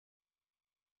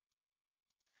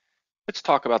Let's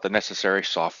talk about the necessary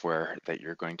software that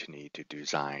you're going to need to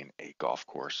design a golf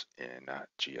course in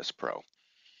GSPro.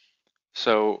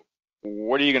 So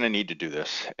what are you going to need to do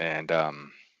this, and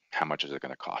how much is it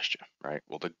going to cost you, right?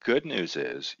 Well, the good news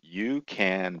is you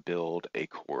can build a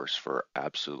course for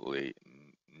absolutely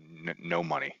no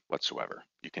money whatsoever.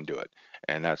 You can do it.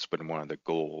 And that's been one of the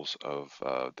goals of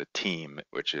the team,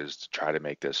 which is to try to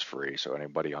make this free so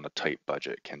anybody on a tight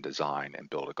budget can design and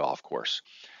build a golf course.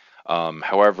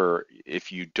 However,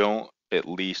 if you don't at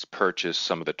least purchase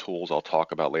some of the tools I'll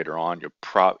talk about later on,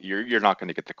 you're not going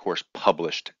to get the course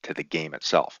published to the game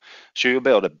itself. So you'll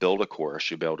be able to build a course,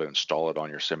 you'll be able to install it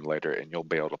on your simulator, and you'll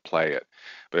be able to play it.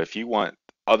 But if you want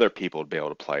other people to be able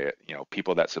to play it,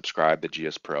 people that subscribe to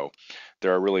GS Pro,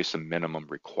 there are really some minimum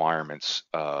requirements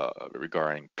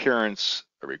regarding appearance,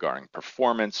 regarding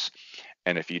performance,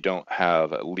 and if you don't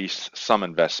have at least some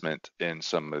investment in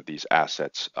some of these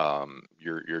assets,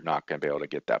 you're not going to be able to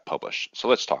get that published. So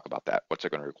let's talk about that. What's it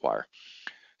going to require?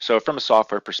 So from a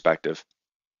software perspective,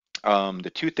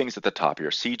 the two things at the top here,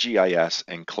 CGIS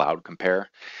and Cloud Compare,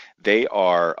 they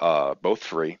are both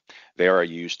free. They are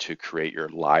used to create your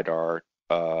LiDAR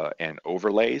and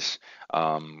overlays,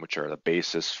 which are the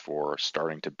basis for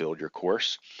starting to build your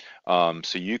course.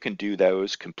 So you can do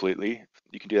those completely.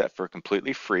 You can do that for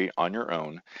completely free on your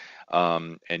own.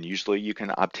 And usually you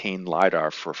can obtain LiDAR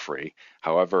for free.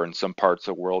 However, in some parts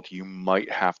of the world, you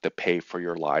might have to pay for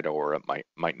your LiDAR, or it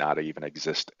might not even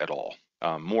exist at all.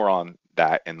 More on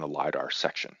that in the LiDAR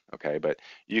section, okay? But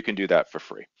you can do that for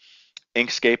free.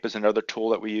 Inkscape is another tool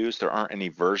that we use. There aren't any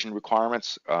version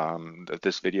requirements.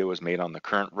 This video is made on the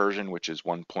current version, which is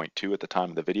 1.2 at the time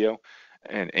of the video,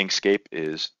 and Inkscape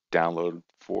is downloaded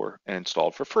for and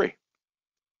installed for free.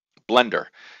 Blender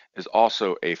is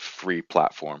also a free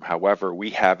platform. However, we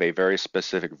have a very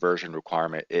specific version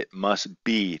requirement. It must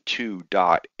be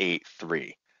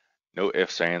 2.83. No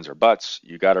ifs, ands, or buts.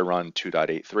 You got to run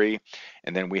 2.83,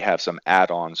 and then we have some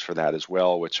add-ons for that as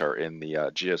well, which are in the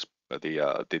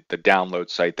the download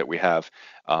site that we have.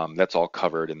 That's all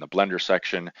covered in the Blender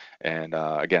section, and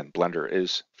again, Blender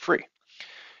is free.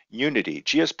 Unity.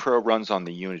 GSPro runs on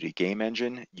the Unity game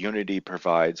engine. Unity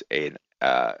provides a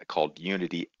called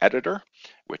Unity Editor,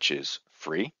 which is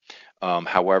free.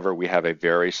 However, we have a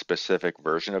very specific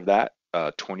version of that,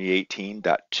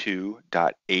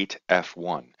 2018.2.8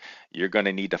 F1. You're going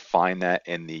to need to find that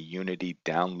in the Unity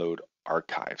download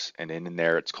archives, and in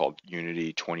there it's called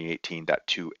Unity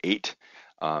 2018.2.8.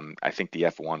 I think the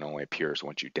F1 only appears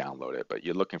once you download it, but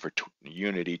you're looking for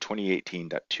Unity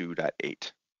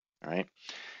 2018.2.8. All right.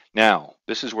 Now,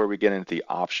 this is where we get into the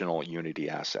optional Unity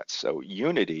assets. So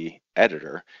Unity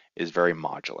Editor is very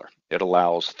modular. It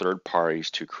allows third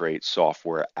parties to create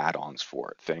software add-ons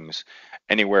for it. Things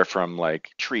anywhere from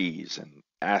like trees and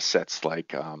assets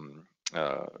like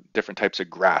different types of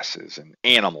grasses and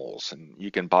animals, and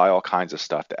you can buy all kinds of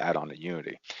stuff to add on to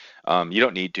Unity. You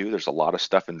don't need to. There's a lot of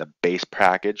stuff in the base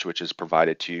package which is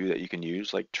provided to you that you can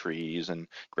use, like trees and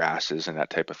grasses and that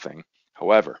type of thing.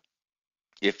 However,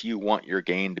 if you want your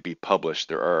game to be published,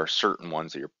 there are certain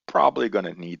ones that you're probably going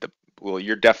to need to, well,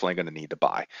 you're definitely going to need to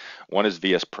buy. One is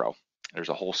VS Pro. There's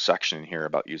a whole section here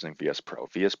about using VS Pro.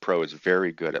 VS Pro is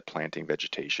very good at planting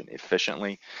vegetation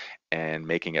efficiently and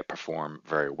making it perform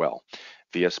very well.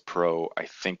 VS Pro, I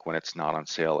think when it's not on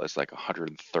sale, is like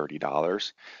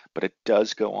 $130, but it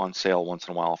does go on sale once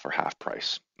in a while for half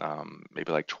price,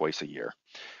 maybe like twice a year.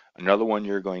 Another one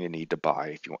you're going to need to buy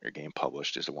if you want your game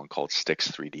published is the one called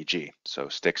Stix 3DG. So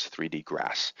Stix 3D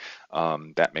Grass.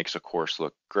 That makes a course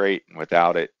look great.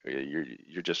 Without it,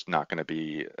 you're just not going to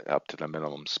be up to the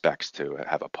minimum specs to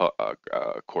have a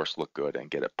course look good and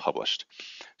get it published.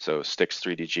 So Stix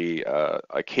 3DG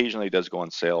occasionally does go on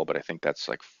sale, but I think that's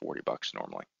like 40 bucks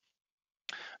normally.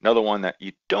 Another one that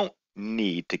you don't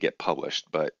need to get published,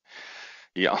 but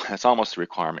yeah, that's almost a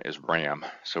requirement, is RAM.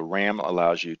 So RAM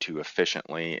allows you to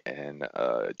efficiently and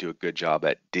do a good job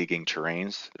at digging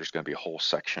terrains. There's going to be a whole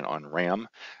section on RAM.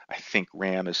 I think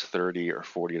RAM is $30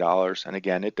 or $40, and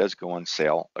again, it does go on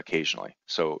sale occasionally.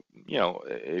 So,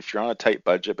 if you're on a tight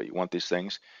budget but you want these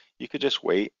things, you could just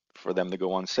wait for them to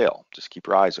go on sale. Just keep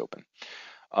your eyes open.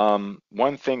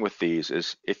 One thing with these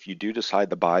is if you do decide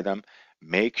to buy them,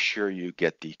 make sure you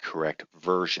get the correct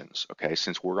versions, okay?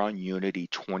 Since we're on Unity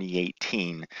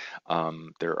 2018,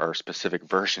 there are specific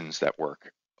versions that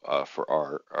work for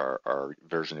our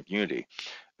version of Unity.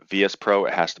 VS Pro,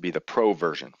 it has to be the Pro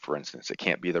version, for instance. It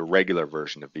can't be the regular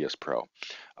version of VS Pro.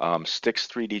 Stix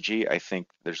 3DG, I think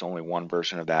there's only one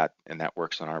version of that, and that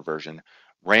works on our version.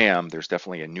 RAM, there's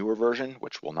definitely a newer version,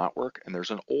 which will not work, and there's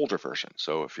an older version.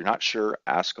 So if you're not sure,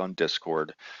 ask on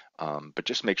Discord, but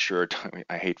just make sure,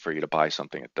 I hate for you to buy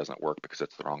something that doesn't work because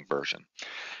it's the wrong version.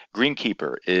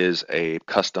 Greenkeeper is a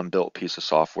custom built piece of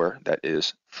software that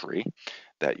is free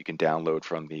that you can download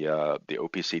from the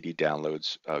OPCD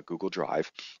downloads Google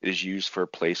Drive. It is used for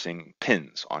placing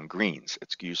pins on greens.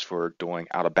 It's used for doing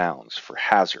out of bounds, for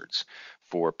hazards,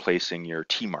 for placing your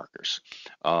T markers.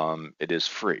 It is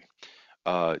free.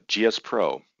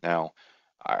 GSPro. Now,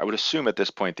 I would assume at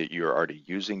this point that you're already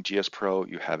using GSPro,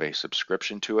 you have a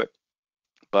subscription to it.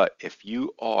 But if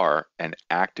you are an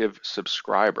active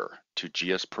subscriber to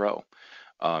GSPro,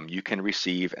 you can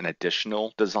receive an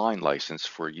additional design license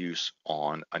for use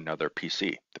on another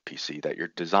PC, the PC that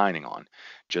you're designing on.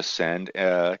 Just send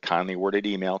a kindly worded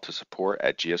email to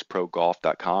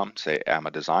support@gsprogolf.com. Say, I'm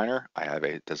a designer, I have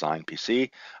a design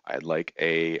PC, I'd like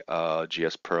a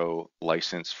GSPro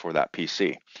license for that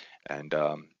PC, and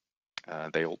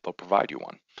they'll provide you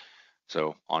one.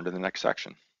 So on to the next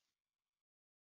section.